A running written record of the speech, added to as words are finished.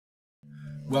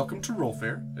welcome to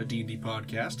Rollfair, a D&D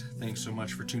podcast. Thanks so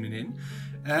much for tuning in.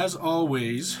 As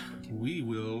always, we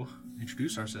will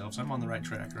introduce ourselves. I'm on the right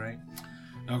track, right?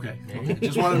 Okay.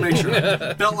 Just wanted to make sure.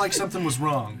 Felt like something was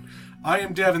wrong. I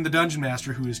am Devin, the Dungeon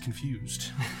Master, who is confused.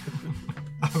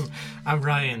 I'm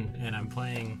Ryan, and I'm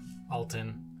playing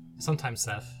Alton, sometimes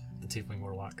Seth, the Tiefling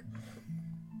Warlock.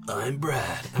 I'm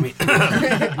Brad.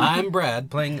 I'm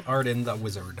Brad, playing Arden, the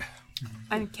Wizard.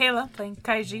 I'm Kayla, playing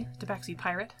Kaiji, Tabaxi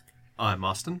Pirate. I'm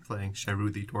Austin, playing Sharu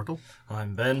the Tortle.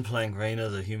 I'm Ben, playing Reyna,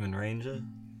 the Human Ranger.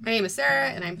 My name is Sarah,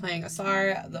 and I'm playing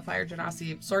Asar, the Fire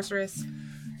Genasi Sorceress.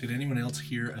 Did anyone else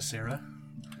hear a Sarah?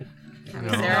 I'm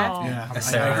No. Sarah. Yeah, A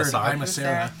Sarah, I heard Asar. I'm a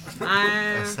Sarah.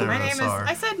 My name is. Asar.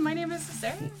 I said my name is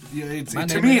Sarah. Yeah, My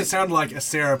to name me, is- it sounded like a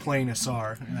Sarah playing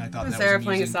Asar, and I thought I'm that Sarah was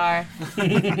playing amusing.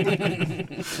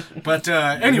 Asar. But You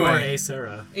are anyway, a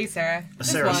Sarah. Hey Sarah. A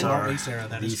Sarah This one. Sar. a Sarah,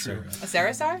 that is true. A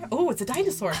Sarah Sar? Oh, it's a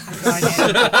dinosaur.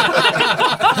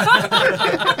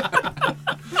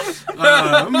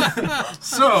 I'm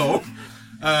So,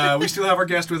 we still have our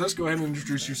guest with us. Go ahead and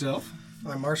introduce yourself.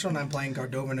 I'm Marshall, and I'm playing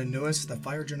Gardovan and Newis, the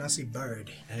Fire Genasi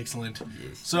Bird. Excellent.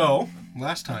 So,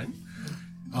 last time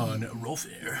on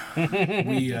Rollfair,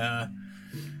 we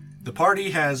the party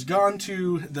has gone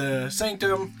to the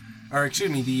sanctum, or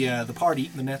excuse me, the party,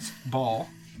 the Nets ball,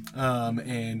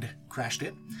 and crashed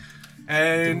it.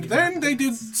 And then they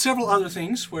did several other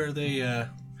things where they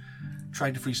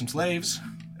tried to free some slaves,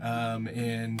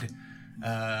 and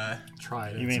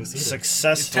Tried. You and mean succeeded.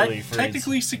 successfully freed?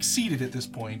 technically succeeded at this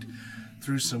point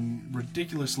through some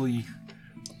ridiculously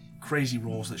crazy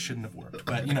rolls that shouldn't have worked.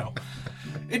 But, you know,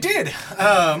 it did.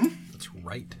 That's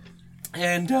right.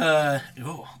 And,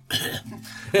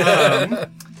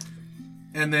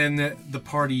 and then the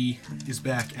party is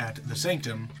back at the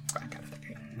sanctum,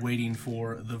 waiting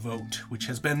for the vote, which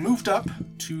has been moved up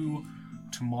to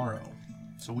tomorrow.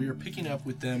 So we are picking up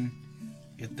with them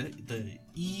at the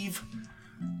eve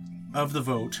of the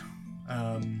vote.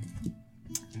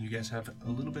 And you guys have a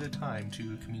little bit of time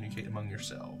to communicate among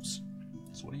yourselves.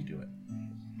 So what are you doing?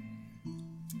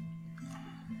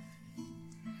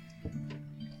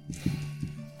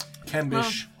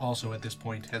 Kembish also at this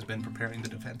point has been preparing the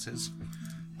defenses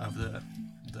of the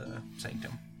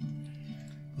sanctum.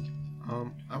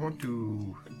 I want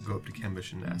to go up to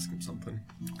Kembish and ask him something.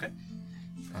 Okay.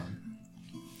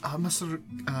 Mr.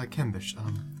 Kembish,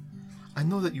 I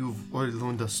know that you've already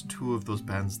loaned us two of those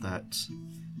bands that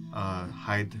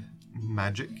hide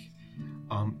magic.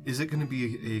 Is it going to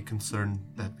be a concern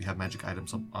that we have magic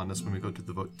items on us when we go to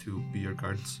the vote to be your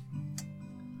guards?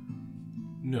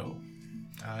 No.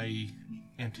 I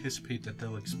anticipate that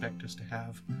they'll expect us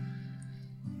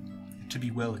to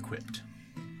be well equipped.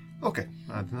 Okay,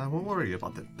 then I won't worry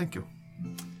about that. Thank you.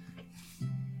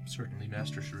 Certainly,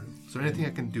 Master Shrew. Is there anything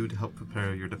I can do to help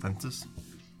prepare your defenses?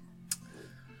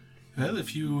 Well,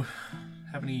 if you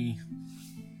have any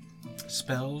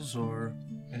spells or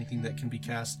anything that can be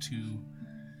cast to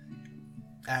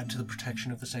add to the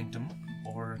protection of the sanctum,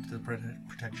 or to the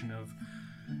protection of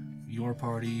your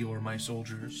party or my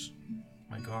soldiers,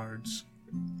 my guards.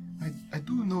 I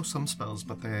do know some spells,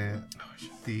 but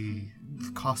the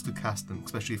cost to cast them,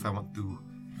 especially if I want to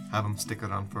have them stick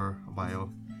around for a while,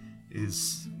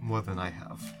 is more than I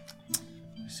have.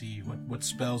 I see. What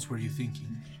spells were you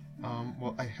thinking?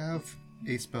 Well, I have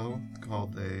a spell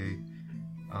called a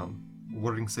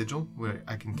Warding Sigil, where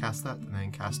I can cast that, and I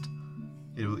can cast...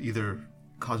 It will either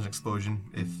cause an explosion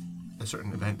if a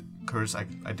certain event occurs, I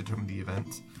determine the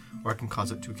event, or I can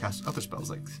cause it to cast other spells,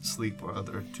 like Sleep or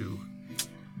other to...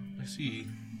 I see.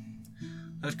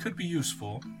 That could be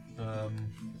useful.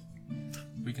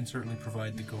 We can certainly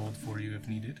provide the gold for you if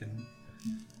needed, and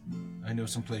I know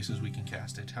some places we can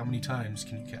cast it. How many times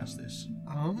can you cast this?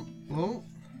 Well...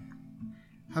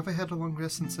 Have I had a long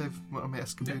rest since I've went on my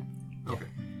escapade? Yeah. Okay.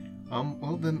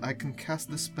 Well then I can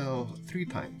cast this spell 3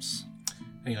 times.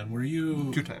 Hang on, were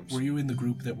you... 2 times. Were you in the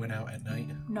group that went out at night?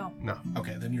 No. No.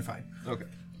 Okay, then you're fine. Okay.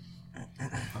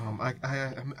 I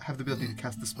have the ability to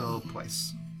cast the spell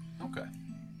twice. Okay.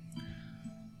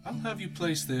 I'll have you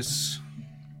place this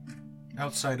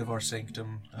outside of our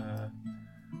sanctum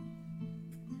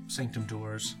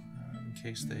doors, in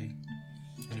case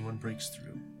anyone breaks through.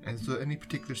 And is there any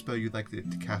particular spell you'd like it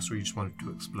to cast, or you just want it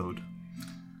to explode?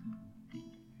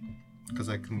 Because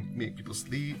I can make people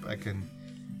sleep, I can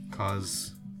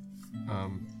cause other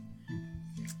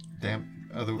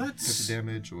types of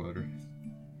damage, or...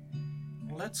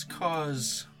 Let's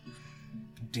cause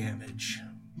damage.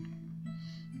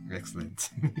 Excellent.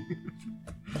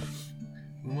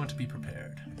 We want to be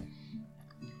prepared.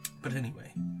 But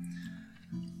anyway,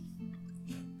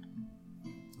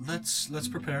 let's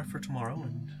prepare for tomorrow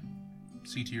and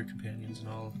see to your companions, and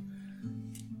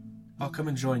I'll come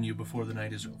and join you before the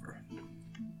night is over.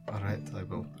 All right,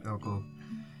 I'll go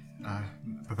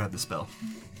prepare the spell.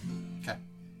 Okay.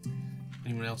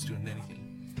 Anyone else doing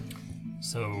anything?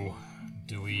 So,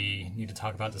 do we need to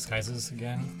talk about disguises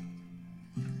again?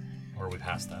 Or are we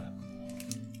past that?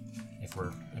 If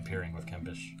we're appearing with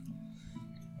Kempish.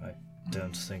 I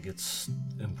don't think it's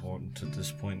important at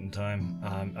this point in time.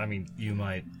 I mean, you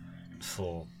might,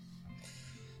 for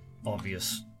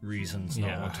obvious reasons,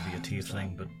 not want to be a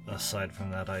tiefling, but aside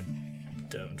from that, I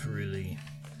don't really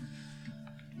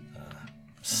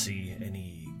see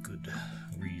any good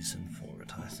reason for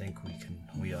it. I think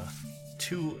we are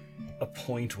to a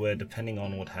point where, depending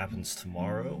on what happens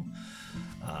tomorrow,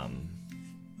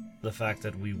 the fact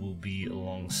that we will be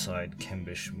alongside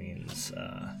Kembish means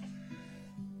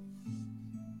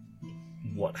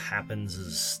what happens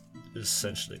is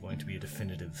essentially going to be a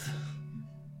definitive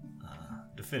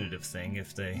thing.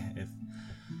 If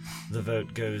the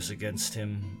vote goes against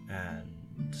him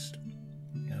and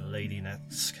Lady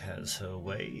Netsk has her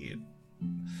way,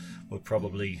 we're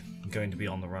probably going to be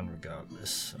on the run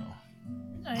regardless. So.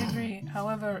 I agree.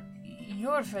 However,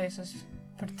 your face is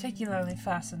particularly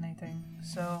fascinating,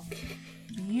 so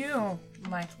you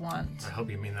might want... I hope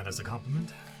you mean that as a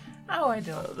compliment. Oh, I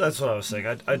do. That's what I was saying.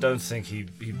 I don't think he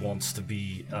wants to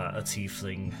be a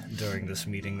tiefling during this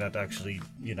meeting. That actually,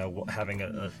 having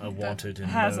a wanted and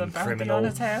has known a bounty criminal on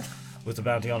his head. with a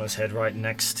bounty on his head right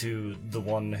next to the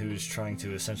one who's trying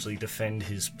to essentially defend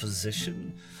his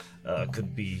position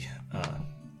could be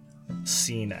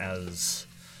seen as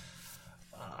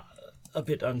a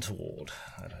bit untoward.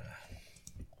 I don't know.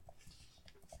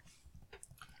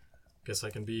 Guess I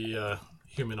can be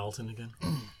human Alton again.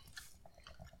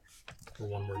 For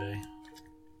one more day.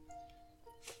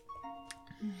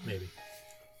 Maybe.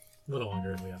 A little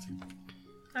longer if we have to.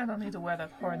 I don't need to wear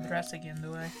that horrid dress again,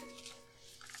 do I?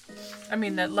 I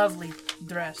mean, that lovely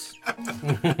dress.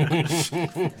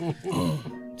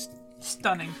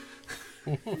 Stunning.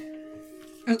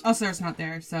 Usar's not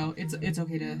there, so it's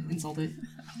okay to insult it.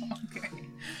 Okay.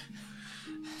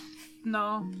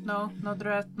 No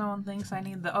dress. No one thinks I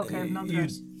need the... Okay, no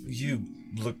dress. You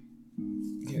look...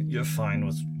 You're fine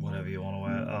with whatever you want to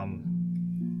wear.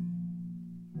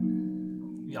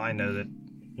 I know that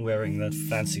wearing that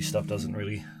fancy stuff doesn't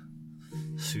really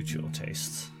suit your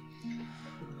tastes.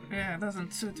 Yeah, it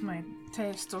doesn't suit my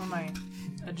taste or my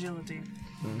agility.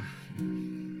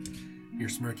 You're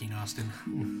smirking, Austin.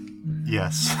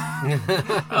 Yes.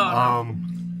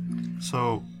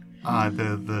 So,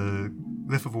 the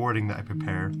glyph of warding that I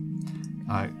prepare,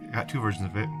 I got two versions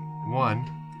of it. One,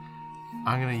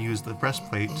 I'm going to use the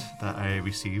breastplate that I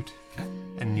received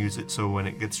and use it so when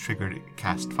it gets triggered, it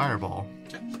casts Fireball.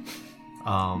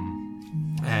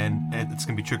 And it's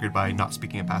going to be triggered by not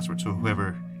speaking a password, so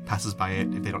whoever passes by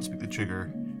it, if they don't speak the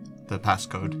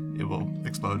passcode, it will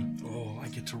explode. Oh, I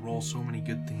get to roll so many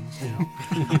good things now.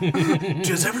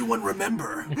 Does everyone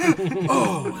remember?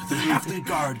 Oh, half the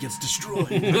guard gets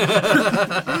destroyed.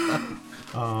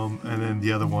 And then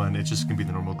the other one, it's just going to be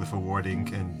the normal glyph of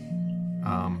warding and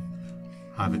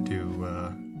have it do...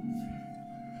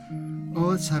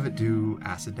 let's have it do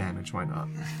acid damage, why not?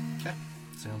 Okay,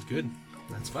 sounds good.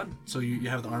 That's fun. So you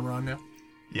have the armor on now?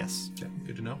 Yes. Okay,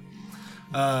 good to know.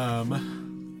 Let me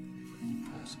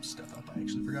pull some stuff up. I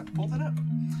actually forgot to pull that up.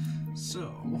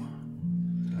 So,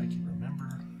 I can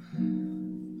remember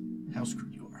how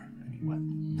screwed you are. I mean,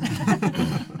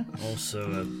 what?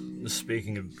 Also,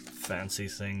 speaking of fancy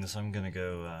things, I'm gonna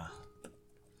go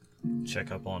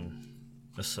check up on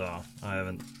Asar. I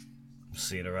haven't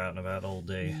seen her out and about all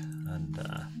day, and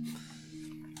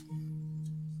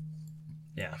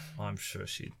yeah, I'm sure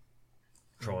she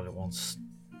probably wants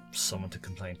someone to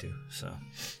complain to, so...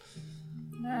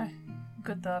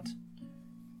 Good thought.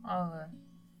 I'll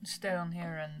stay on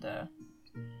here and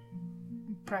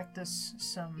practice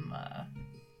some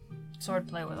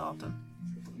swordplay with Alton.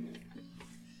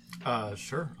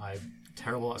 Sure. I'm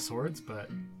terrible at swords, but...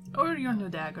 Or your new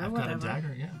dagger, I've whatever. got a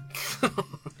dagger, yeah.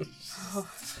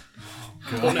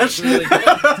 Well, that's really good.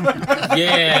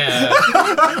 Yeah.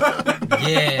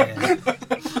 Yeah.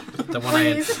 The one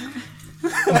Please.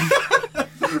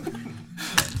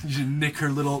 You nick her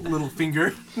little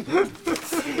finger.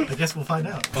 I guess we'll find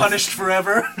out. Punished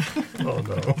forever. Oh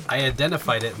no. I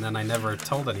identified it and then I never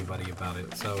told anybody about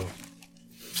it, so...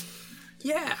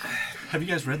 Yeah. Have you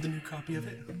guys read the new copy of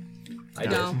it? I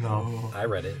did. No. No. I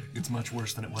read it. It's much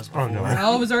worse than it was before. Oh no.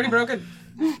 Oh, it was already broken.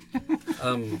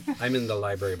 I'm in the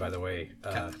library, by the way,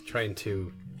 trying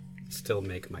to still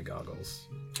make my goggles.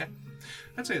 Okay.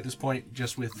 I'd say at this point,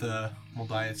 just with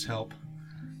Moldiath's help,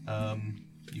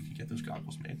 you can get those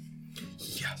goggles made.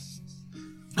 Yes.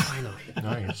 Finally.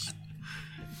 Nice.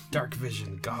 Dark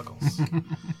vision goggles.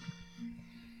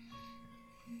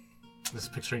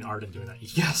 Just picturing Arden doing that.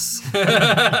 Yes!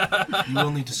 You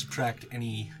will need to subtract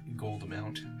any gold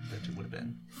amount that it would have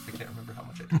been. I can't remember how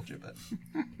much I told you, but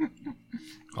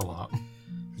A lot.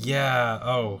 Yeah.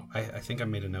 Oh, I think I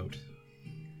made a note.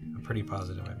 I'm pretty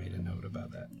positive I made a note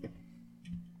about that.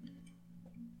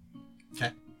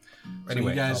 okay. So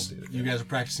Anyway, you I'll guys, do it. you guys are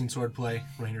practicing swordplay.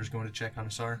 Rainer's going to check on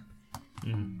Asar.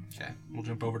 Okay, we'll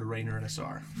jump over to Rainer and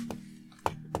Asar.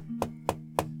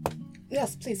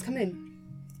 Yes, please come in.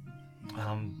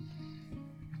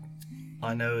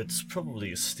 I know it's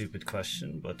probably a stupid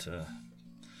question, but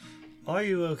are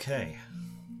you okay?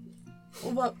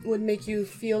 What would make you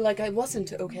feel like I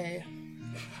wasn't okay?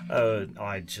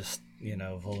 I just,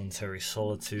 voluntary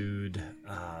solitude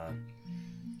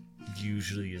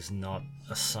usually is not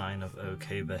a sign of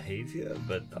okay behavior,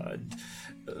 but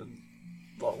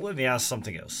well, let me ask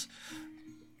something else.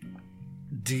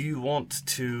 Do you want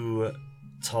to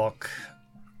talk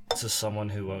to someone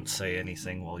who won't say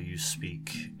anything while you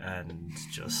speak and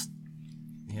just,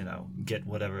 get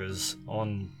whatever is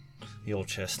on your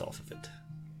chest off of it?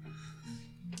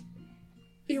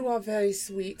 You are very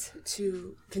sweet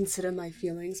to consider my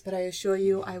feelings, but I assure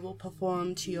you I will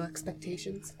perform to your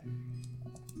expectations.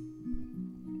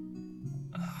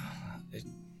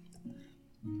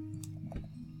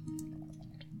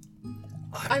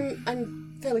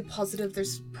 I'm fairly positive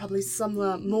there's probably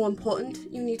somewhere more important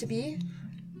you need to be.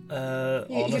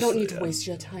 You don't need to waste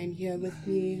your time here with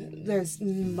me. There's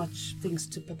much things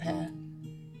to prepare.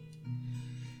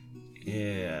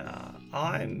 Yeah,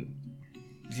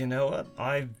 you know what?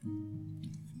 I've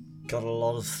got a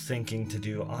lot of thinking to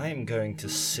do. I'm going to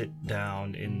sit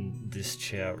down in this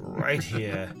chair right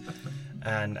here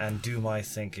and do my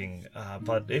thinking.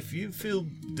 But if you feel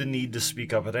the need to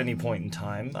speak up at any point in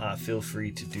time, feel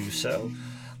free to do so.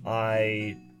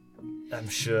 I am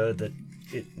sure that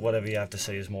whatever you have to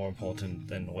say is more important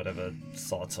than whatever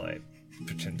thoughts I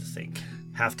pretend to think.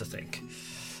 Have to think.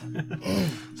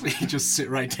 So you just sit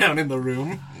right down in the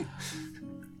room.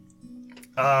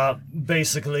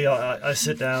 Basically, I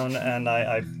sit down and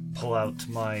I pull out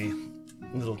my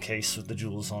little case with the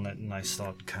jewels on it, and I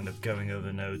start kind of going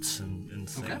over notes and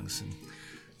things. Okay.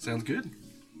 Sounds good.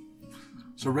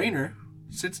 So Rainer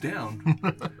sits down,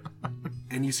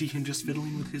 and you see him just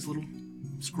fiddling with his little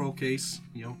scroll case,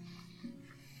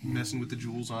 messing with the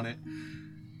jewels on it.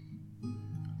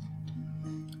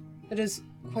 It is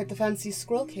quite the fancy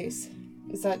scroll case.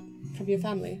 Is that from your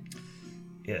family?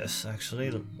 Yes, actually,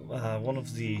 one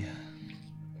of the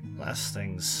last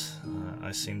things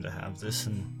I seem to have this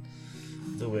in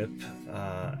the whip,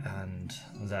 and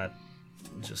that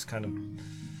just kind of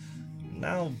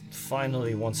now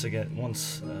finally once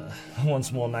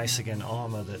more nice again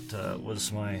armor that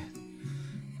was my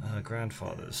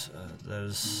grandfather's.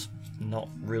 There's not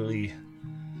really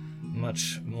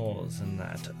much more than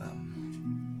that.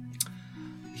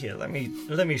 Here, let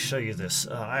me show you this.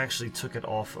 I actually took it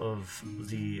off of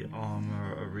the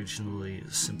armor originally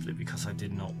simply because I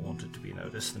did not want it to be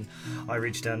noticed. And I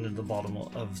reached down to the bottom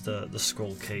of the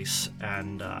scroll case,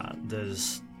 and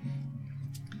there's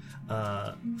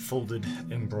folded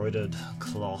embroidered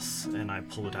cloth, and I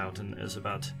pull it out, and there's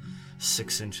about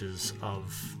 6 inches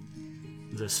of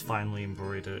this finely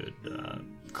embroidered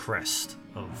crest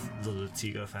of the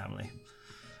Latigo family.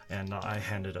 And I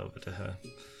hand it over to her.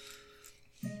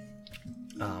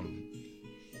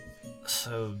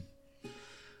 So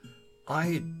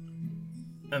I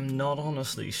am not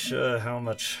honestly sure how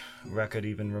much record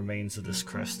even remains of this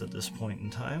crest at this point in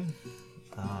time.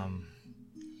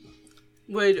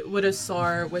 Would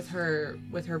Asar, with her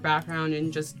background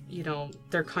and just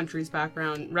their country's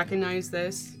background, recognize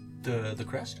this? The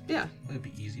crest? Yeah. It'd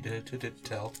be easy to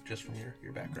tell just from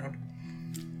your background.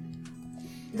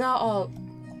 There are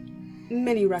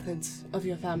many records of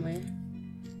your family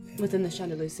within the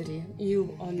Chandelier City.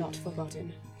 You are not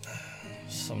forgotten.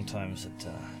 Sometimes it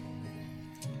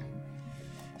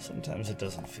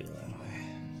doesn't feel that way.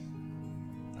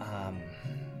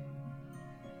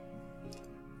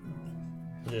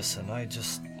 Listen,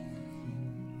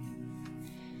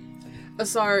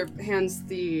 Asar hands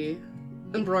the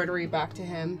embroidery back to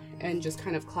him and just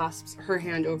kind of clasps her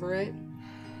hand over it.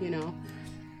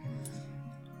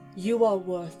 You are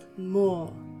worth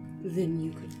more than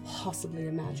you could possibly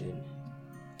imagine.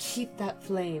 Keep that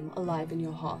flame alive in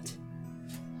your heart.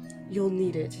 You'll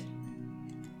need it.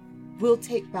 We'll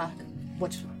take back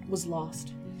what was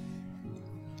lost.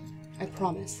 I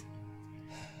promise.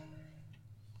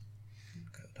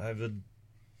 Good. I would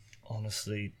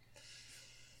honestly...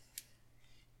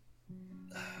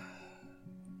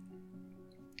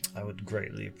 I would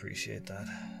greatly appreciate that,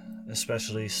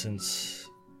 especially since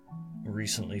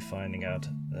recently finding out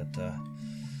that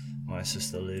my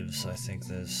sister lives. I think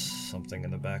there's something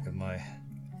in the back of my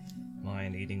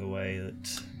mind eating away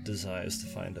that desires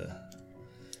to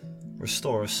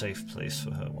restore a safe place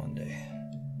for her one day.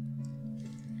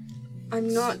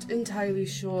 I'm not entirely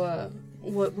sure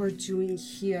what we're doing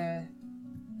here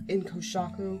in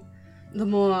Koshaku. The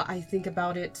more I think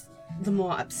about it, the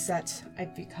more upset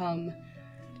I've become.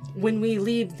 When we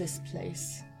leave this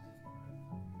place,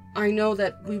 I know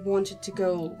that we wanted to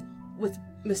go with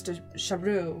Mr.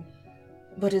 Charu,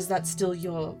 but is that still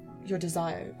your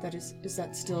desire? Is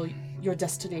that still your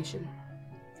destination?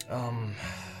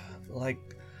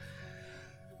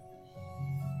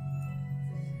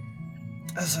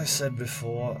 As I said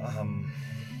before,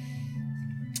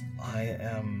 I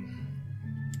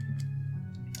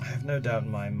have no doubt in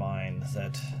my mind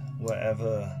that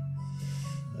wherever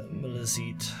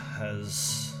Melizit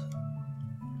has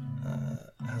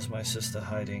my sister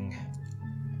hiding,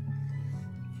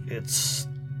 it's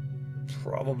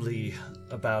probably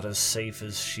about as safe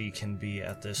as she can be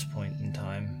at this point in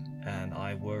time, and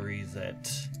I worry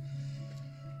that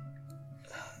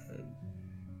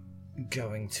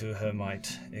going to her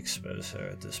might expose her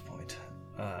at this point.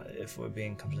 If we're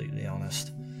being completely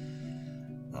honest,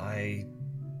 I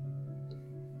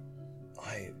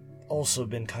also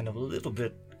been kind of a little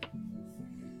bit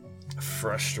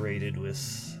frustrated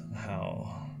with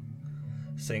how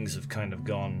things have kind of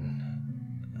gone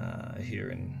here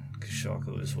in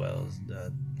Koshaku as well.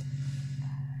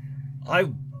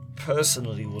 I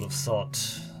personally would have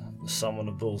thought someone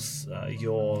of both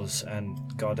yours and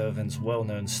Gardovin's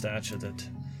well-known stature that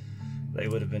they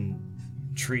would have been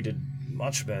treated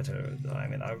much better. I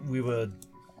mean, we were,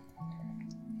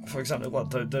 for example,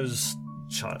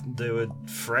 they were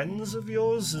friends of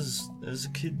yours as a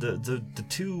kid. The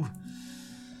two.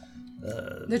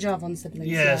 The Javon siblings.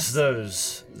 Yes,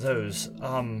 those.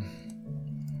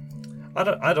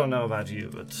 I don't know about you,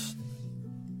 but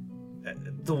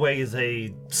the way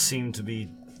they seem to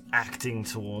be acting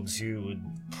towards you would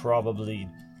probably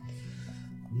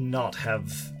not have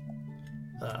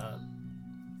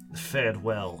fared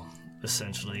well,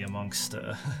 essentially, amongst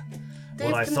what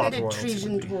I thought They've committed royalty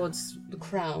treason would be. towards the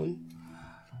crown.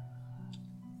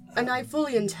 And I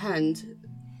fully intend,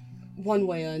 one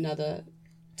way or another,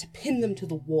 to pin them to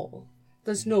the wall.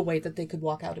 There's no way that they could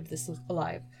walk out of this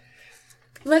alive.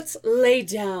 Let's lay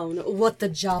down what the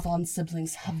Javon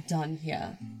siblings have done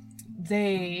here.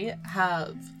 They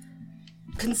have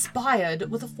conspired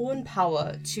with a foreign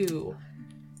power to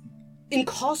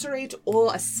incarcerate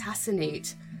or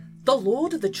assassinate the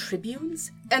Lord of the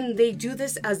Tribunes, and they do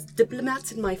this as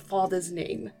diplomats in my father's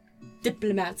name.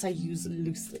 Diplomats I use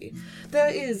loosely. There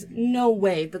is no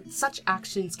way that such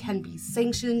actions can be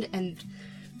sanctioned, and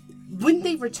when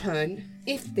they return,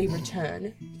 if they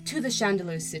return, to the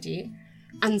Chandelier City,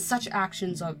 and such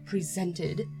actions are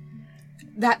presented,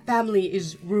 that family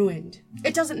is ruined.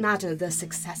 It doesn't matter the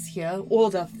success here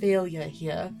or the failure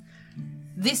here.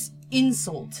 This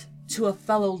insult to a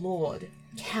fellow lord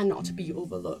cannot be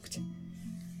overlooked.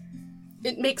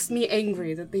 It makes me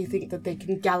angry that they think that they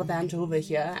can gallivant over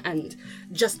here and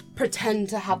just pretend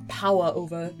to have power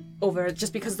over it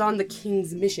just because they're on the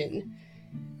king's mission.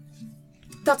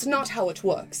 That's not how it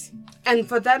works. And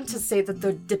for them to say that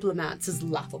they're diplomats is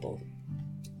laughable.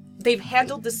 They've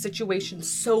handled this situation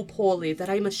so poorly that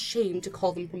I'm ashamed to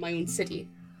call them from my own city.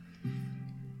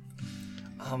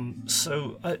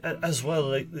 So, as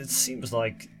well, it seems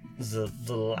like the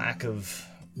lack of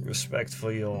respect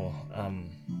for your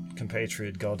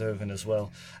compatriot Gardovin as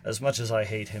well, as much as I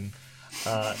hate him,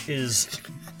 is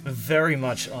very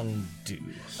much undue.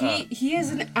 He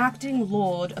is an acting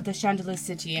lord of the Chandelier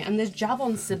City, and the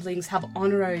Javon siblings have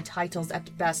honorary titles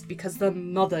at best because their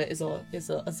mother is a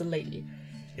lady.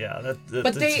 Yeah, that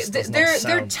But just does not their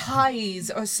sound...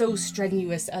 ties are so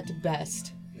strenuous at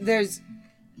best. The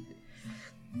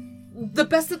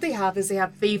best that they have is they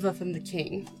have favor from the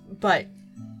king, but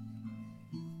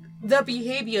their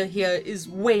behavior here is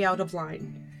way out of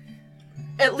line.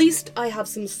 At least I have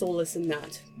some solace in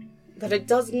that it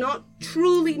does not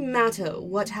truly matter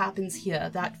what happens here.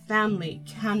 That family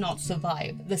cannot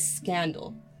survive the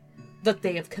scandal that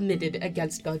they have committed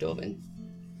against Gardovin.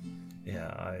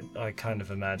 Yeah, I kind of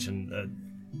imagine that,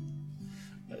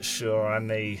 sure, I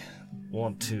may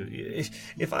want to...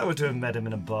 If I were to have met him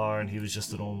in a bar and he was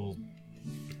just a normal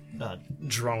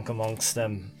drunk amongst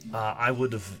them, I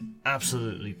would have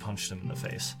absolutely punched him in the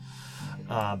face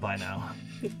by now.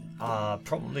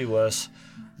 Probably worse.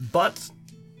 But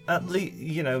at least,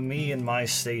 me in my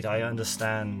state, I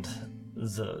understand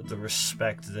the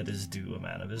respect that is due a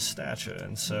man of his stature,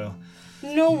 and so...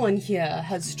 No one here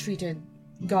has treated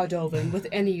Gardovan with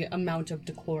any amount of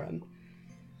decorum.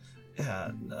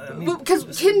 Yeah, I mean... Because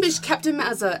Kinbish kept him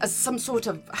as some sort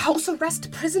of house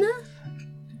arrest prisoner?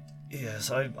 Yes,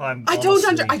 I'm I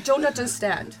honestly... don't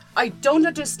understand. I don't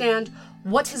understand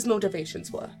what his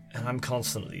motivations were. And I'm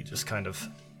constantly just kind of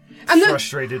And then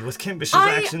frustrated with Kimbish's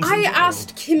actions. I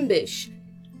asked Kimbish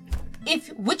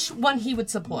which one he would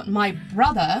support, my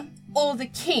brother or the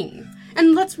king.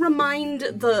 And let's remind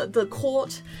the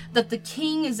court that the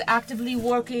king is actively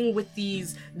working with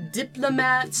these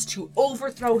diplomats to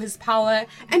overthrow his power,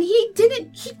 and he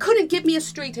couldn't give me a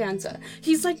straight answer.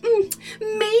 He's like,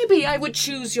 maybe I would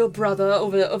choose your brother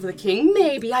over the king.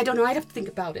 Maybe, I don't know, I'd have to think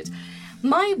about it.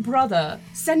 My brother,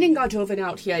 sending Gardovan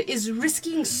out here, is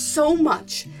risking so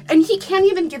much, and he can't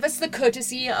even give us the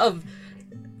courtesy of,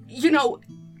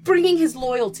 bringing his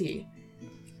loyalty.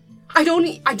 I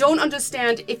don't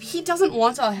understand. If he doesn't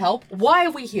want our help, why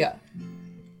are we here?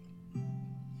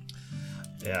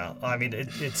 Yeah, I mean,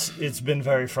 it's been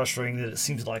very frustrating that it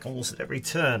seems like almost at every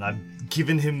turn I've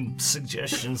given him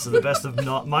suggestions to the best of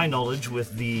my knowledge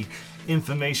with the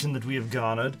information that we have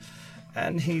garnered,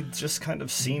 and he just kind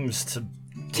of seems to...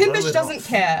 Kimbish doesn't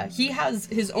care. He has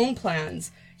his own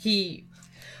plans.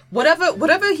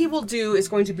 Whatever he will do is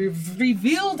going to be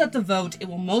revealed at the vote. It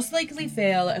will most likely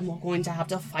fail, and we're going to have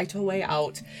to fight our way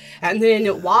out. And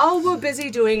then while we're busy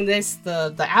doing this,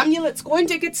 the amulet's going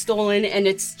to get stolen, and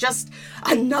it's just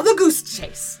another goose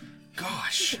chase.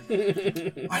 Gosh,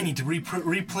 I need to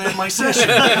replan my session.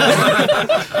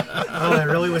 Oh, I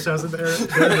really wish I was in there right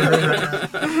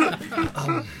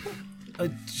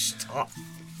now.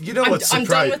 You know what's I'm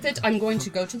done with it. I'm going to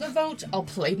go to the vote. I'll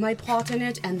play my part in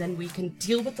it, and then we can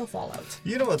deal with the fallout.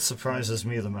 You know what surprises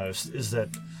me the most is that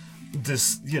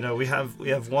this, we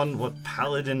have one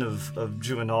paladin of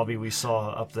Juanabi we saw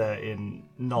up there in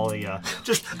Nolia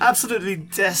just absolutely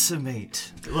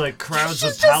decimate crowds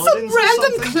of paladins. She's just a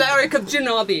random cleric of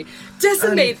Juanabi.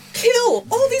 Decimate, kill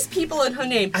all these people in her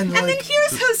name, and then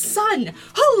here's her son,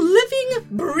 her living,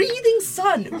 breathing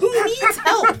son, who needs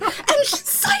help, and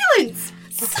silence.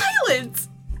 Silence!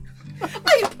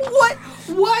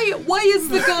 Why is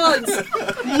the gods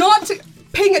not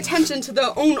paying attention to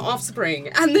their own offspring?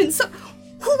 And then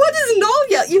what is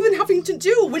Nalia even having to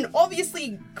do when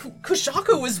obviously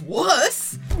Kushako is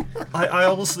worse? I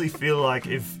honestly feel like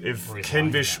if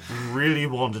Kenbish really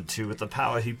wanted to, with the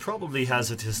power he probably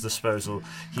has at his disposal,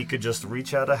 he could just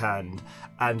reach out a hand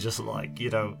and just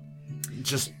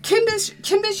just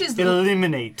Kimbish is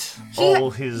eliminate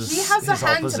all his he has a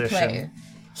hand opposition. To play.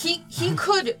 He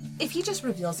could, if he just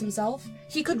reveals himself,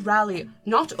 he could rally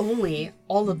not only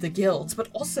all of the guilds, but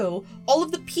also all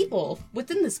of the people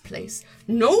within this place.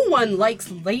 No one likes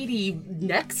Lady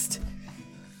Next.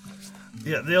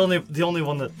 Yeah, the only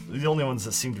ones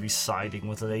that seem to be siding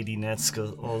with Lady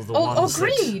Netska are the ones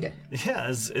greed.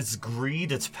 It's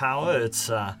greed, it's power,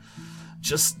 it's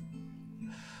just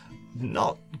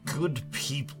not good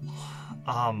people.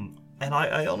 And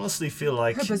I honestly feel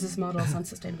like... Her business model is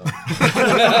unsustainable.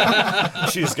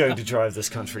 She's going to drive this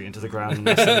country into the ground in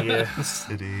less than a year. A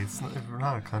city. We're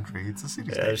not a country. It's a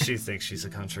city. Yeah, she thinks she's a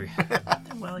country.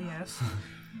 Well, yes.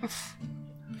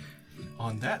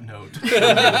 On that note,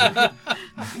 I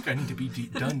think I need to be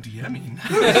done DMing.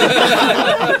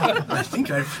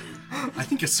 I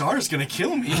think Asar's gonna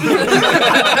kill me.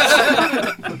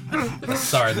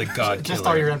 Sorry, the god Just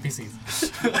killer. all your NPCs.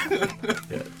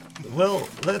 Yeah. Well,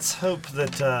 let's hope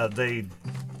that they,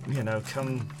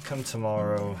 come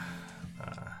tomorrow.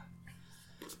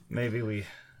 Maybe we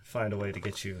find a way to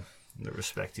get you the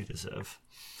respect you deserve.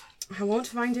 I won't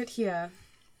find it here.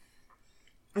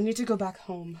 I need to go back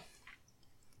home.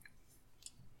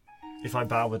 If I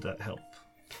bow, would that help?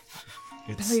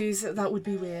 Please, that would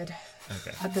be weird.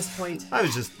 Okay. At this point. I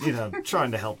was just,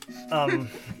 trying to help. I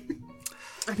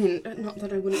mean, not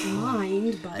that I wouldn't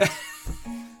mind, but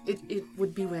it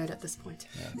would be weird at this point.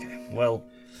 Okay. Well,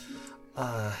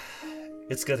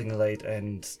 it's getting late,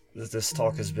 and this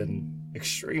talk has been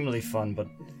extremely fun, but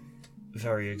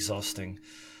very exhausting.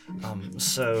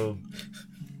 So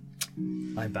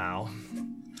I bow.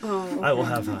 Oh.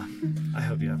 Okay. I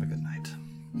hope you have a good night.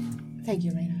 Thank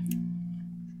you, Raina.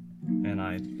 And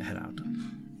I head out.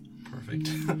 Perfect.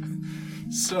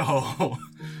 So,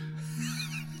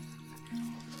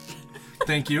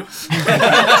 thank you.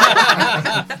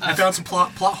 I found some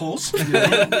plot holes.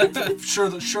 Sure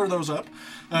those up.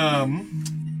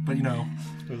 But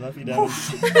We love you, Devin.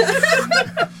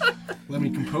 Let me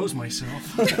compose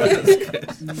myself.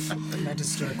 Can I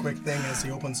just do a quick thing as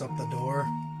he opens up the door?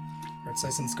 Right,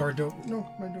 Sison Scardo. No,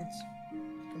 my notes.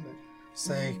 Come back.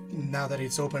 Say, now that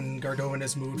it's open, Gardovan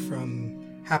has moved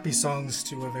from happy songs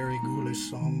to a very ghoulish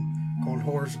song called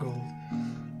Whore's Gold.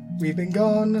 We've been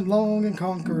gone and long and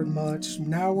conquered much.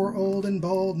 Now we're old and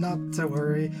bold, not to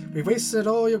worry. We've wasted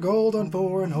all your gold on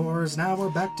foreign whores. Now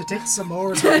we're back to take some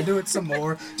more, so we can do it some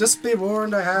more. Just be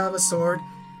warned, I have a sword.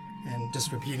 And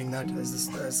just repeating that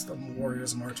as the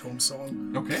Warriors March Home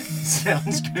song. Okay,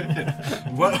 sounds good.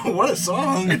 What a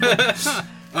song!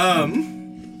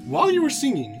 While you were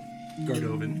singing,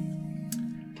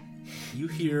 Gardovan, you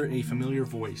hear a familiar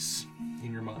voice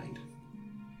in your mind.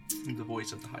 The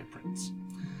voice of the High Prince.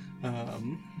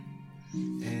 And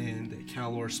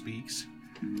Kalor speaks.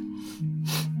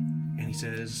 And he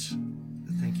says,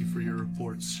 "Thank you for your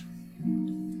reports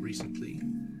recently.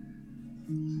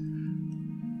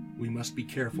 We must be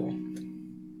careful.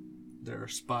 There are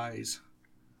spies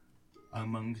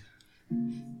among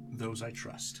those I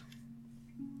trust.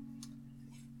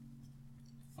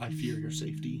 I fear your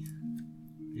safety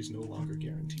is no longer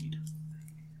guaranteed."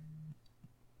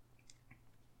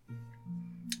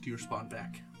 Do you respond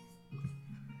back?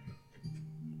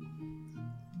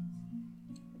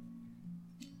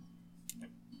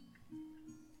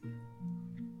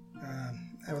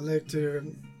 I would like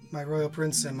to... My royal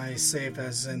prince, am I safe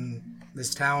as in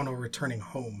this town or returning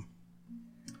home?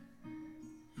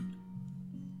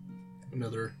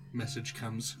 Another message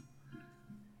comes.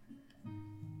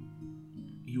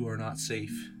 You are not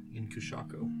safe in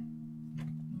Kushako.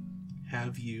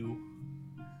 Have you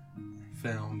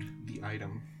found the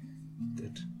item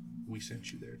that we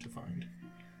sent you there to find?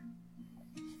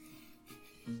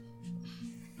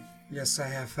 Yes, I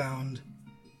have found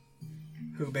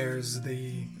who bears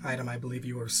the item I believe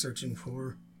you are searching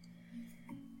for.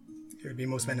 It would be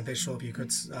most beneficial if you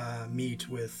could meet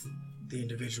with the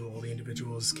individual. The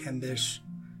individual is Kembish.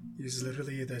 He is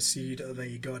literally the seed of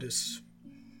a goddess.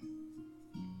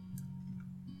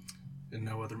 And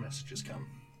no other messages come.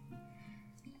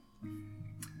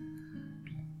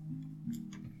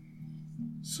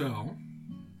 So,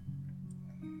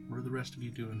 what are the rest of you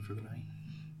doing for the night?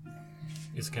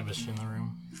 Is Kevish in the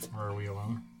room, or are we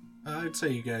alone? I'd say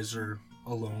you guys are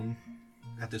alone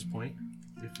at this point,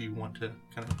 if you want to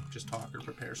kind of just talk or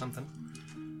prepare something.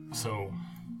 So,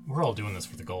 we're all doing this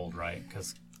for the gold, right?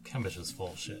 Because Kevish is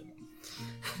full of shit.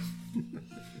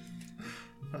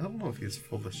 I don't know if he's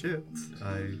full of shit.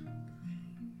 I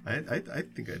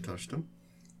think I touched him.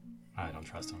 I don't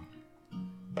trust him.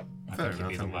 I Fair think he'd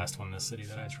be the enough, last one in this city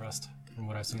that I trust, from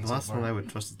what I've seen The so last far. one I would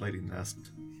trust is Lady Nest.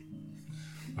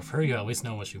 But for her, you at least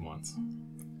know what she wants.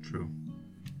 True.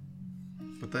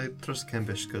 But I trust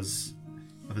Kembish because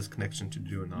of his connection to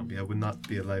Juanabi. I would not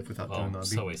be alive without Well, Juanabi.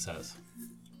 so he says.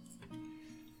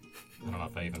 I don't know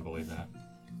if I even believe that.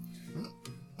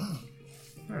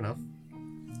 Fair enough.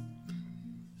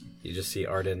 You just see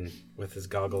Arden with his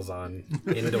goggles on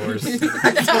indoors and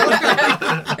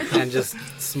just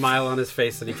smile on his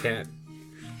face that he can't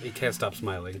stop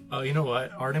smiling. Oh, you know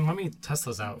what, Arden? Let me test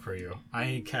those out for you.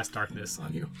 I cast darkness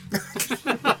on you.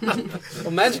 Well,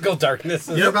 magical darkness.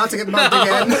 You're about to get mugged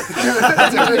again.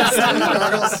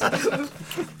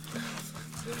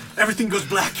 Everything goes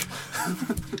black.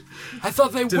 I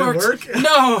thought they Did worked. it work?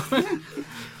 No.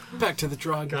 Back to the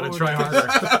drawing Gotta board. try harder.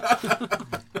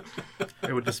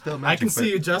 It would dispel magic. I can but see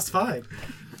you just fine.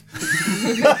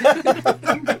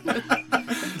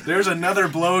 There's another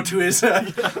blow to his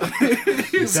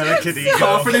Delicate ego.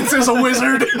 confidence as a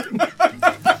wizard.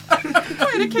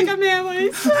 Trying to kick a man when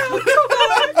he's Do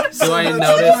I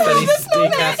notice that he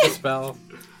cast a spell?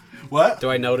 What? Do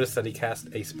I notice that he cast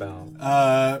a spell?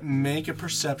 Make a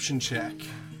perception check.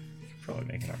 Probably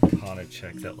make an Arcana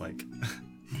check that, like...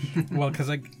 Well, because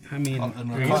I mean, An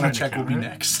you Arcana trying to check will be counter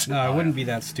it? next. no, I wouldn't be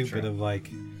that stupid of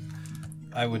like,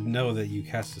 I would know that you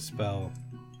cast a spell.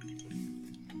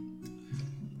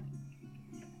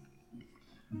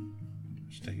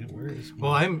 Just take it. Where is?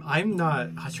 Well, I'm not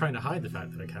trying to hide the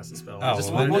fact that I cast a spell. Oh, just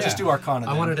well, wanted- We'll just do Arcana.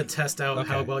 I then. wanted to test out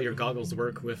how Okay. well your goggles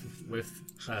work with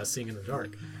seeing in the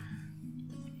dark.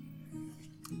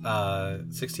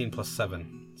 16 plus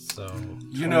 7. So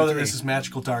You know that 23. this is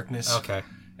magical darkness. Okay.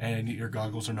 And your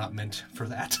goggles are not meant for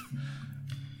that.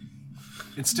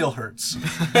 It still hurts.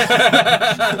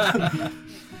 I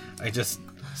just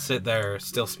sit there,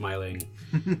 still smiling,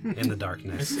 in the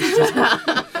darkness.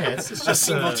 Yeah, it's A just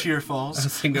single a tear A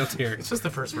falls. single tear. It's just the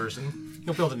first version.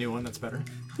 You'll build a new one that's better.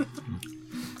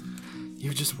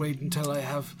 You just wait until I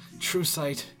have true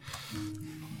sight.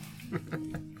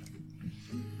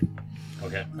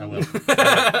 Okay, I will.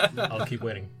 I'll keep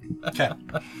waiting. Okay.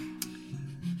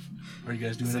 Are you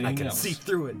guys doing I anything can else? see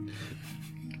through it.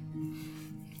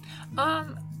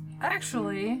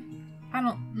 Actually, I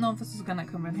don't know if this is gonna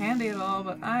come in handy at all,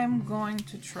 but I'm going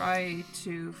to try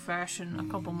to fashion a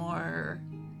couple more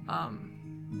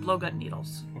blowgun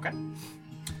needles. Okay.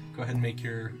 Go ahead and make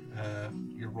your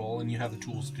roll, and you have the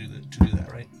tools to do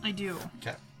that, right? I do.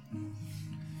 Okay.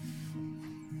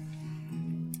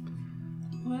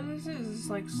 What is it? Is this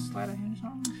like sleight of hand or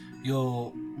something?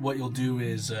 What you'll do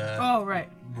is Oh, right.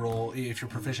 roll. If you're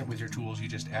proficient with your tools, you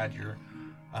just add your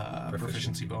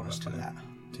proficiency bonus to that.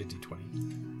 To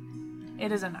D20.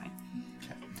 It is a 9.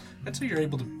 Okay. And so you're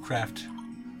able to craft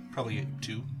probably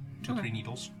two, Okay. 3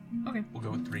 needles. Okay. We'll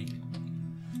go with 3.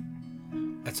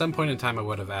 At some point in time, I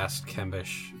would have asked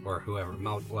Kembish or whoever.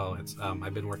 It's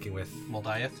I've been working with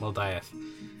Moldiath.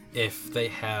 if they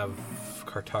have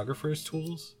cartographers'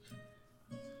 tools.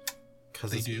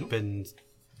 Because it's do. been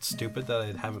stupid that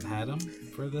I haven't had them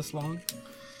for this long.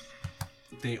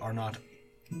 They are not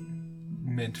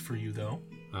meant for you, though.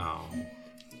 Oh.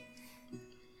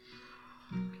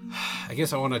 I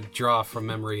guess I want to draw from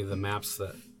memory the maps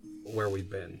where we've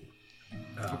been.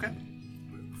 Okay.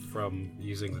 From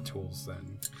using the tools,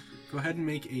 then. Go ahead and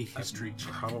make a history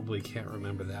check. Probably can't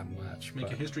remember that much.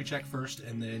 Make a history check first,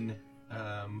 and then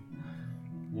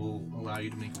we'll allow you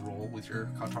to make a roll with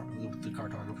the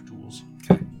cartographer tools.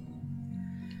 Okay.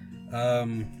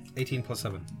 18 plus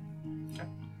 7. Okay.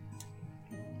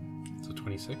 So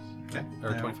 26? Okay.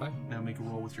 Or 25? Now make a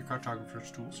roll with your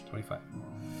cartographer's tools. 25.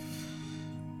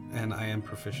 And I am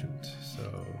proficient,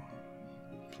 so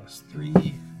plus 3.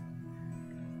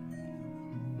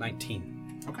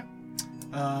 19. Okay.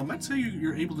 I'd say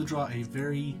you're able to draw a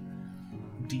very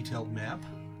detailed map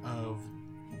of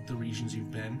the regions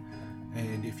you've been,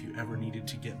 and if you ever needed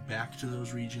to get back to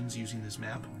those regions using this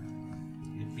map,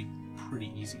 it'd be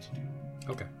pretty easy to do.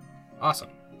 Okay. Awesome.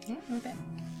 Yeah, okay.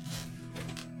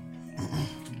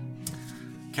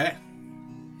 Okay.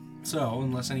 So,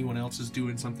 unless anyone else is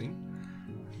doing something,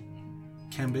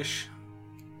 Kembish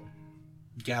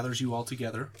gathers you all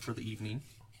together for the evening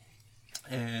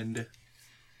and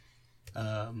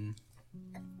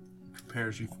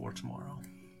prepares you for tomorrow.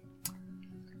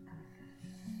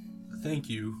 Thank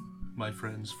you, my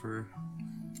friends, for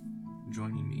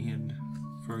joining me and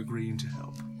for agreeing to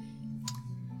help.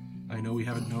 I know we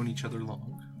haven't known each other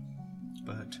long,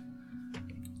 but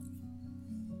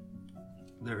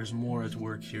there is more at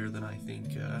work here than I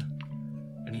think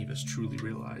any of us truly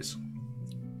realize.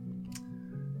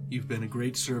 You've been a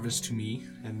great service to me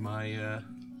and my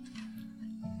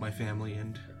family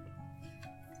and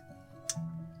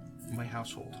my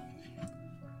household.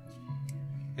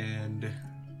 And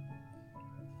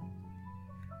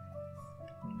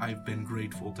I've been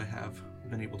grateful to have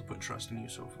been able to put trust in you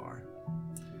so far.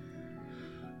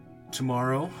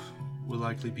 Tomorrow will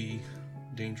likely be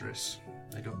dangerous.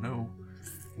 I don't know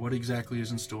what exactly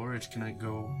is in store. It can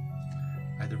go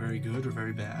either very good or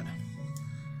very bad.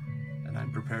 And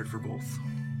I'm prepared for both.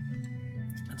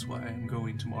 That's why I'm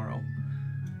going tomorrow.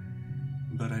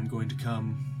 But I'm going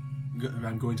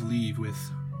to leave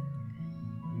with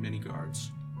many guards.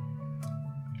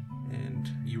 And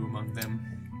you among them.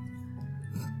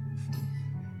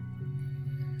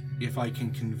 If I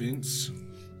can convince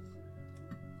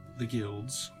the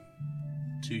guilds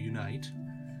to unite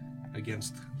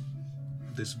against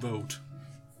this vote,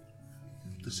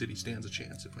 the city stands a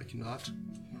chance. If I cannot,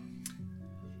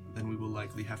 then we will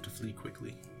likely have to flee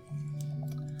quickly.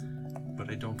 But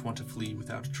I don't want to flee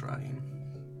without trying.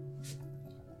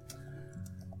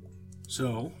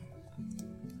 So,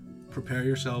 prepare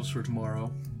yourselves for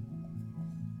tomorrow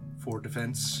for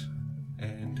defense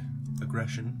and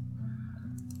aggression,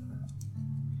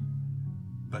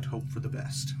 but hope for the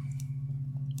best.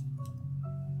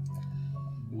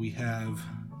 We have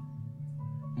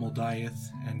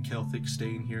Moldiath and Kelthic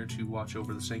staying here to watch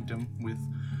over the sanctum with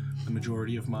the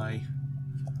majority of my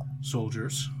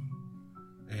soldiers,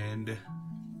 and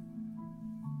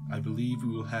I believe we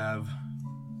will have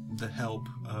the help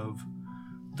of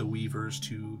the Weavers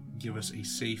to give us a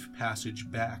safe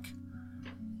passage back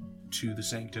to the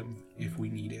sanctum if we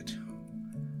need it.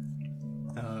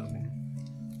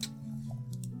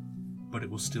 But it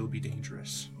will still be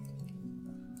dangerous.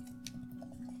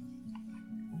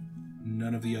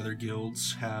 None of the other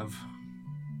guilds have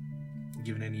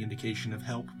given any indication of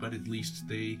help, but at least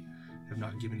they have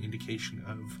not given indication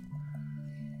of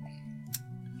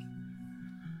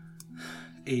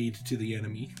aid to the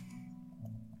enemy.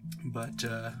 But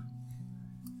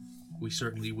we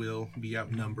certainly will be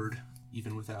outnumbered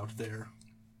even without their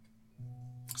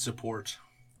support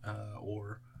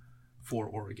or for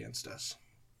or against us.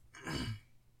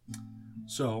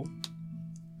 So,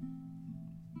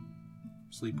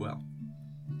 sleep well.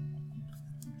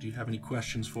 Do you have any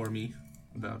questions for me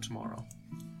about tomorrow.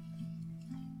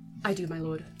 I do, my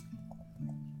lord.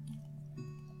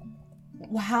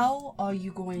 How are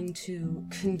you going to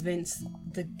convince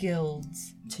the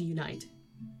guilds to unite?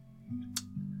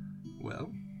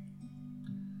 Well,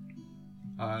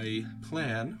 I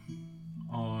plan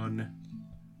on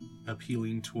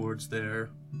appealing towards their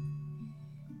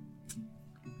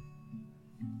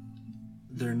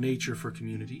nature for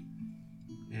community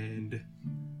and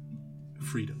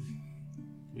freedom.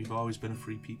 We've always been a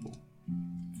free people,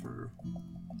 for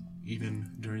even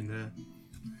during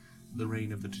the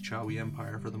reign of the T'Chawi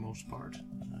Empire for the most part.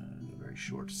 A very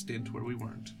short stint where we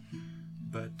weren't.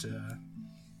 But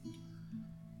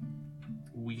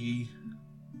we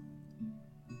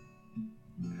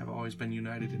have always been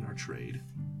united in our trade.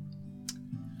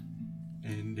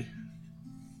 And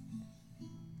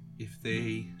if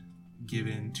they give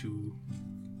in to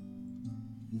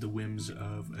the whims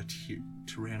of a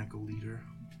tyrannical leader,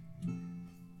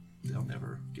 they'll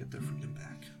never get their freedom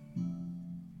back.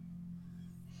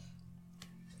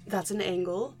 That's an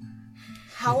angle.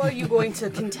 How are you going to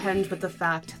contend with the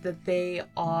fact that they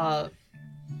are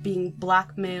being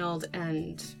blackmailed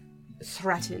and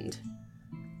threatened?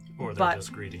 Or they're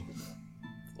just greedy.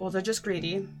 Or they're just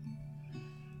greedy.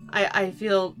 I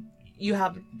feel you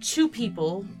have two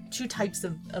types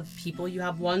of people. You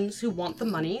have ones who want the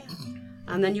money,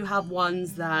 and then you have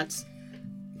ones that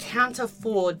can't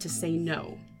afford to say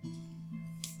no.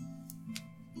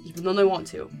 Even though they want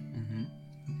to. Mm-hmm.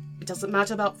 It doesn't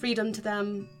matter about freedom to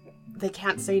them. They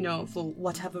can't say no for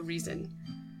whatever reason.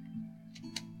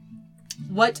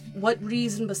 What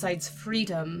reason besides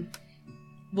freedom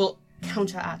will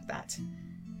counteract that?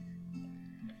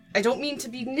 I don't mean to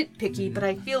be nitpicky, but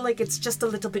I feel like it's just a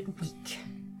little bit weak.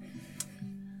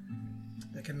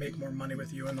 They can make more money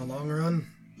with you in the long run.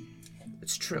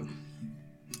 It's true.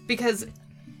 Because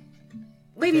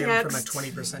Lady Paying Next... from a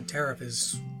 20% tariff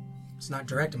is... It's not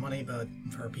direct money, but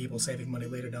for people saving money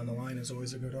later down the line is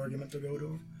always a good argument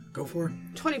to go for.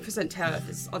 20% tariff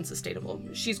is unsustainable.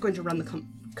 She's going to run the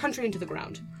country into the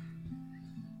ground.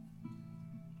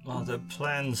 Are there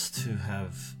plans to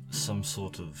have some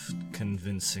sort of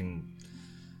convincing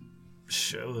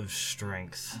show of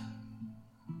strength?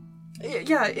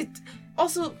 Yeah,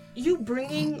 also, you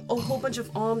bringing a whole bunch of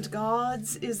armed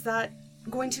guards, is that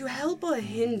going to help or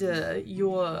hinder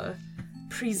your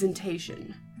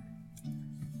presentation?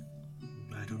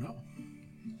 I don't know.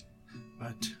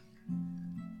 But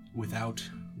without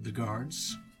the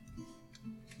guards,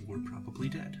 we're probably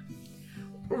dead.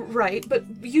 Right, but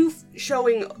you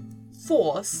showing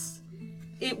force,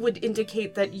 it would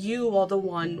indicate that you are the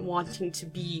one wanting to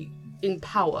be in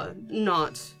power,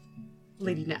 not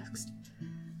Lady Next.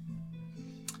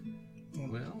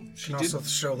 Well, she She can did. also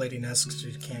show Lady Nesk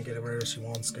she can't get it wherever she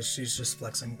wants because she's just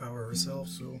flexing power herself,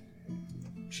 so...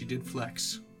 She did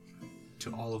flex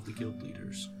to all of the guild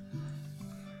leaders.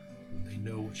 They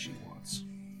know what she wants.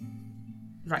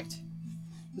 Right.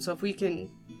 So if we can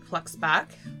flex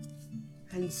back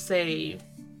and say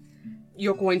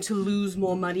you're going to lose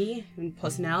more money and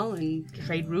personnel and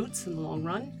trade routes in the long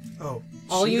run. Oh,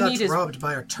 All she you got need is- robbed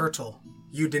by a turtle.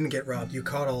 You didn't get robbed. You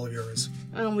caught all of yours.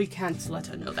 We can't let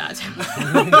her know that.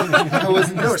 I was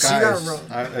in No, she got disguise.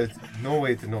 robbed. No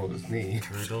way to know it was me.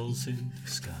 Turtles in the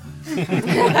sky.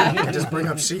 I just bring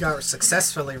up she got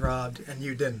successfully robbed and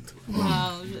you didn't.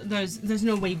 Well, there's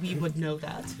no way we would know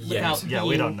that. without Yeah,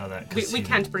 we being- don't know that. 'Cause, We you know,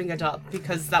 can't bring it up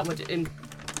because that would... I'm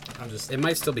just It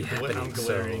might still be I'm happening,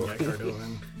 glaring so... at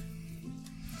Cardovan.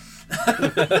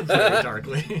 Very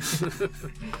darkly.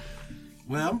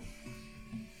 Well,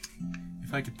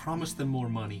 if I could promise them more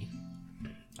money,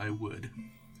 I would.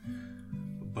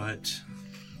 But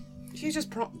She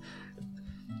just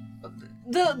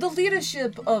the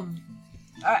leadership of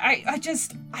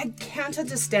I can't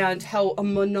understand how a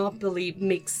monopoly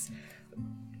makes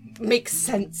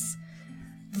sense.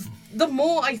 The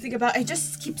more I think about it, I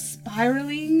just keep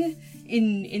spiraling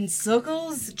in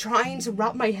circles, trying to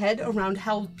wrap my head around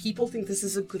how people think this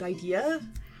is a good idea.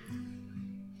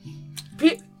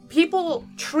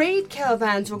 Trade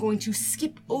caravans are going to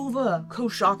skip over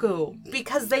Koshaku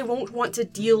because they won't want to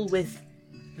deal with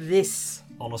this.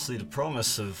 Honestly, the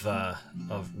promise of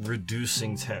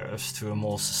reducing tariffs to a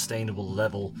more sustainable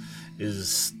level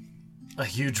is a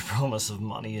huge promise of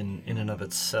money in and of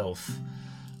itself.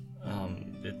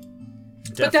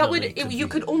 But that you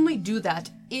could only do that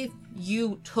if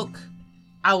you took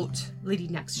out Lady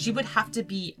Next. She would have to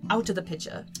be out of the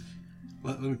picture.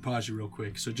 let me pause you real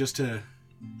quick. So just to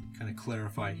kind of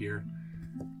clarify here,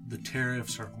 the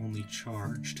tariffs are only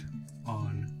charged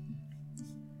on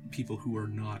people who are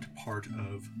not part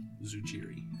of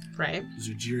Zujiri. Right.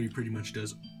 Zujiri pretty much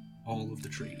does all of the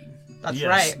trading. That's yes,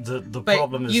 right. The But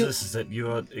problem is you- this: is that you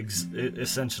are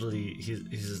essentially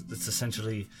it's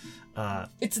essentially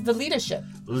It's the leadership.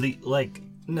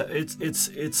 no,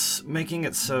 it's making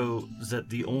it so that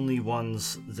the only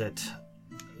ones that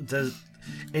there's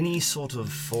any sort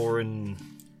of foreign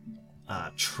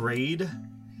trade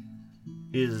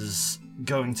is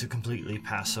going to completely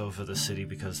pass over the city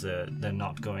because they're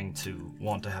not going to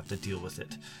want to have to deal with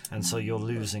it, and so you're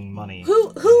losing money.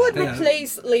 Who would Yeah.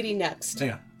 replace Lady Next?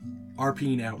 Hang on.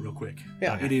 RPing out real quick.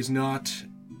 Yeah. It is not.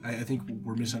 I think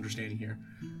we're misunderstanding here.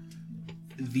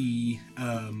 The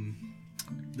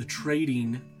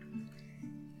trading.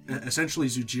 Essentially,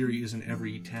 Zujiri is in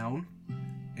every town,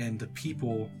 and the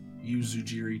people use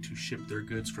Zujiri to ship their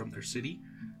goods from their city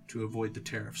to avoid the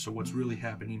tariff. So what's really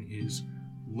happening is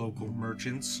local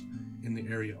merchants in the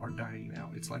area are dying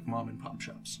out. It's like mom and pop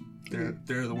shops.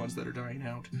 They're the ones that are dying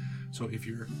out. So if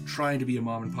you're trying to be a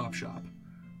mom and pop shop,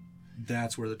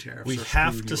 that's where the tariffs We are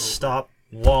have screwing to you over. stop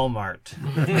Walmart.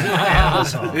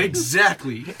 Amazon.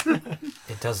 Exactly.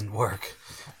 It doesn't work.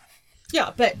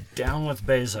 Yeah, but Down with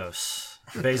Bezos.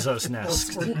 Bezos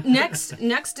Nest.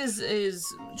 next is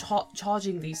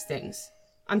charging these things.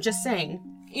 I'm just saying,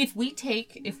 if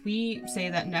we say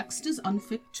that Next is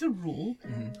unfit to rule,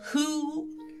 who,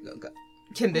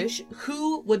 Kimbish,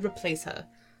 who would replace her?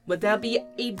 Would there be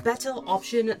a better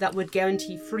option that would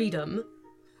guarantee freedom,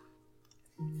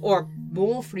 or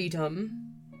more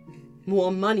freedom,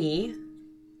 more money?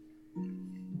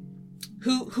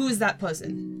 Who is that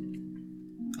person?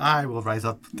 I will rise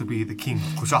up to be the king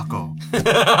Kushako.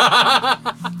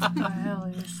 What the hell are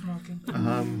you smoking?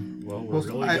 Well, we're Well,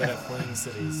 really I- good at playing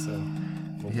cities, so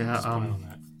we'll Yeah, just plan on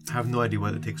that. I have no idea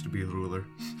what it takes to be the ruler.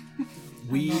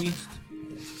 We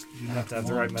You have to have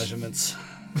the right measurements.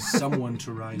 someone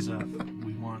to rise up.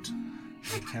 We want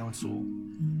the council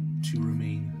to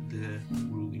remain the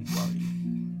ruling party.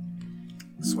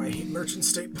 That's why I hate merchant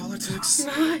state politics.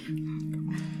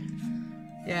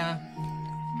 Yeah.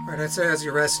 Alright, I'd say as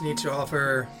you rest, you need to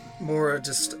offer more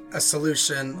just a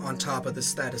solution on top of the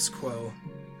status quo,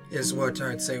 is what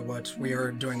I'd say what we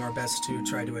are doing our best to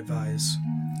try to advise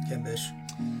Kimbish.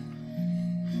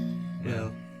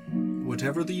 Well,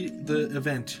 whatever the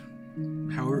event,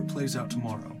 however it plays out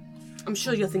tomorrow, I'm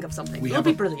sure you'll think of something. we It'll have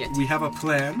be a, brilliant. We have a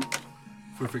plan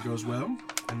for if it goes well,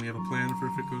 and we have a plan for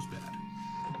if it goes bad.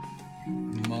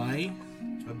 My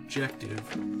objective,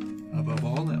 above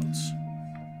all else,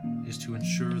 is to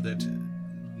ensure that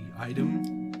the item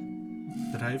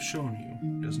that I have shown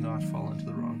you does not fall into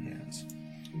the wrong hands.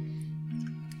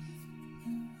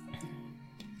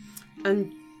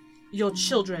 And your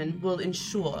children will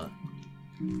ensure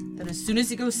that as soon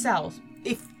as it goes south,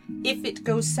 if it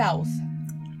goes south,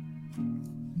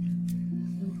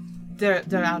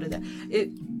 they're out of there.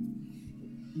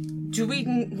 Do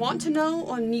we want to know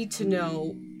or need to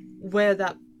know where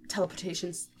that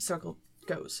teleportation circle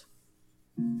goes?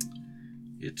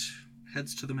 It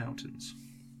heads to the mountains.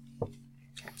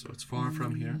 So it's far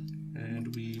from here,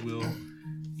 and we will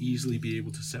easily be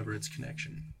able to sever its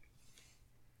connection.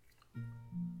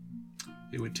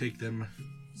 It would take them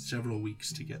several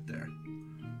weeks to get there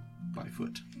by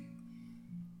foot.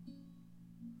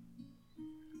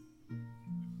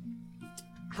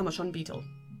 How much on Beetle?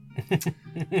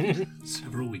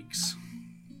 Several weeks.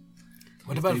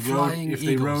 What about If flying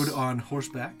they eagles? rode on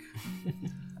horseback,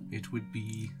 it would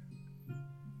be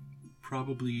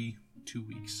probably 2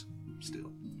 weeks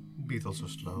still. Beetles are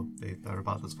slow. They're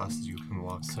about as fast as you can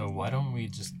walk. So why don't we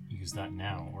just use that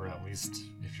now? Or at least,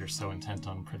 if you're so intent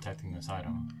on protecting this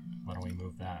item, why don't we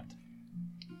move that?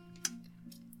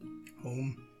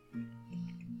 Home.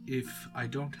 If I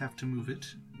don't have to move it,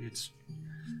 it's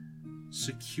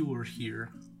secure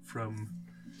here from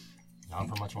Not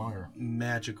for much longer.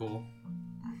 magical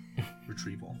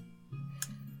retrieval.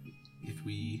 If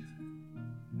we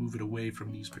move it away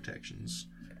from these protections,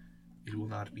 it will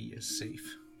not be as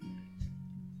safe.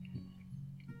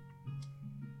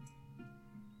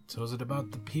 So is it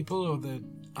about the people or the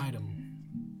item?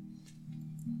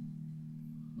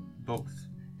 Both.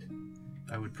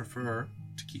 I would prefer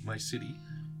to keep my city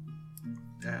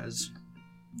as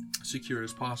secure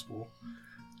as possible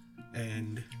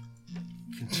and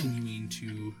continuing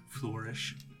to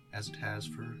flourish as it has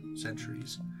for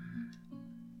centuries.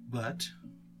 But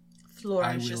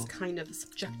Flourish I is will- kind of a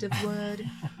subjective word.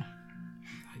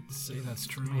 I'd say that's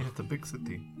true. I mean, it's a big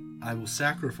city. I will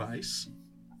sacrifice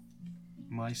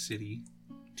my city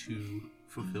to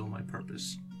fulfill my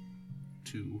purpose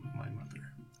to my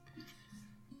mother.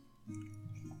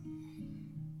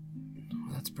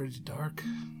 That's pretty dark.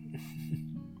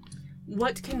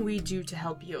 What can we do to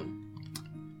help you?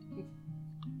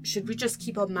 should we just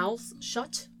keep our mouths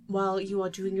shut while you are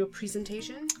doing your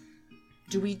presentation?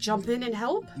 Do we jump in and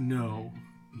help? No,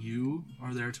 you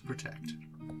are there to protect.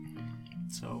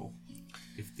 So,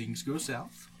 if things go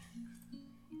south,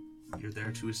 you're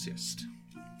there to assist.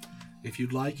 If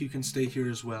you'd like, you can stay here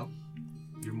as well.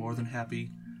 You're more than happy.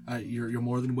 You're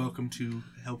more than welcome to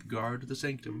help guard the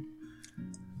sanctum.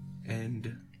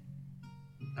 And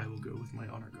I will go with my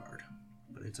honor guard.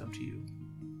 But it's up to you.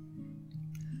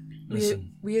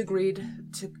 Listen, We agreed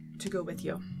to go with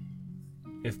you.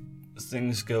 if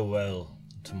things go well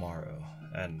tomorrow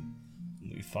and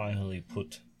we finally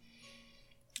put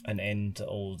an end to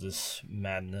all this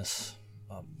madness,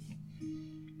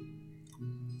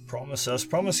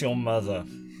 promise your mother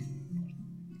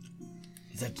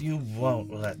that you won't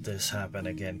let this happen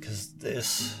again, because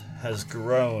this has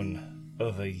grown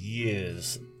over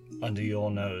years under your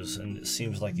nose, and it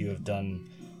seems like you have done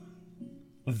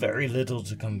very little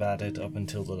to combat it up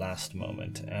until the last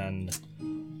moment, and...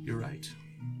 You're right.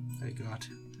 I got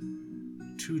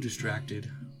too distracted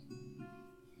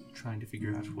trying to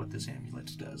figure out what this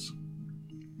amulet does.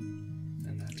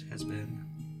 And that has been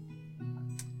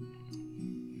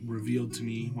revealed to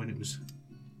me when it was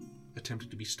attempted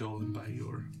to be stolen by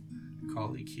your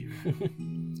colleague here.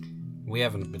 We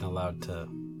haven't been allowed to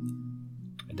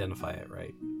identify it,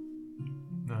 right?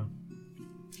 No.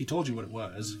 He told you what it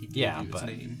was. He Yeah, gave you its but-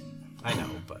 name. I know,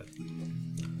 but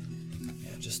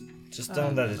Yeah, just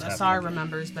don't let it happen. Sar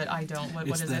remembers, but I don't. What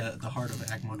It's is it? the heart of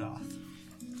Agmodoth.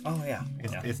 Oh, yeah.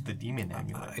 It's the demon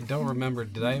amulet. I don't remember.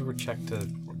 Did I ever check to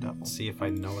Or devil. see if I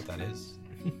know what that is?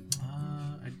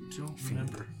 I don't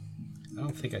remember. I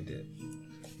don't think I did.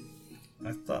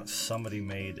 I thought somebody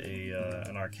made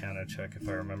an Arcana check, if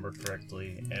I remember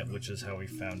correctly, which is how we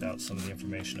found out some of the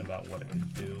information about what it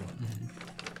could do.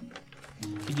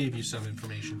 He gave you some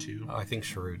information too. Oh, I think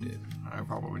Sharu did. I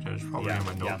probably did. It's probably Yeah, in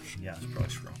my yeah, notes. yeah, it's probably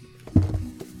true.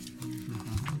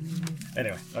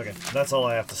 Anyway, okay, that's all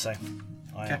I have to say.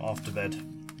 I am Okay. off to bed.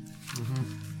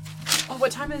 Oh,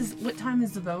 what time is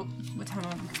the vote? What time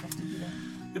am I expected to be there?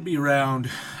 It'd be around,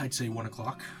 I'd say, 1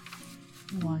 o'clock.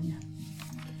 1.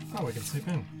 Oh, we can sleep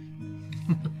in.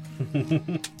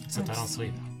 Except I don't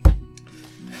sleep.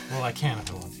 Well, I can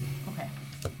if I want to. Okay.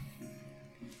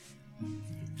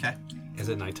 Okay. Is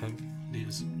it nighttime? It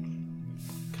is.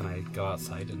 Can I go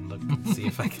outside and look, see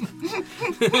if I can,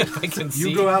 if I can see?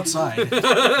 You go outside,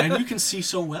 and you can see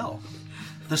so well.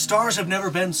 The stars have never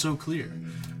been so clear.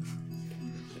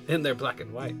 And they're black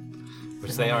and white,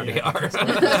 which they already are.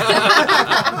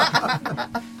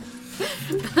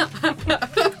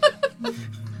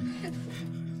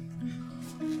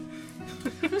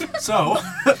 So,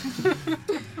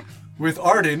 with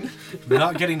Arden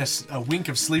not getting a wink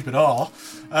of sleep at all,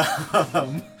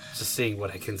 Just seeing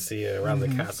what I can see around the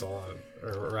castle, or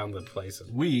around the place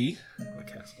of we... the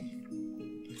castle.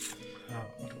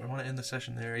 Oh, do I want to end the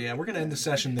session there? Yeah, we're going to end the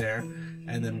session there,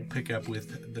 and then we'll pick up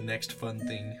with the next fun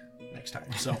thing next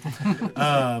time. So,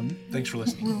 thanks for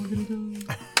listening.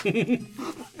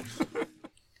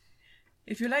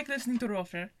 If you like listening to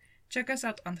Rofer, check us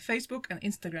out on Facebook and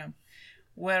Instagram,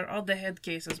 where all the head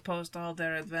cases post all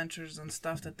their adventures and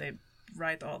stuff that they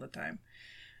write all the time.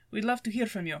 We'd love to hear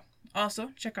from you. Also,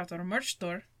 check out our merch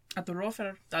store at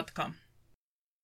therofer.com.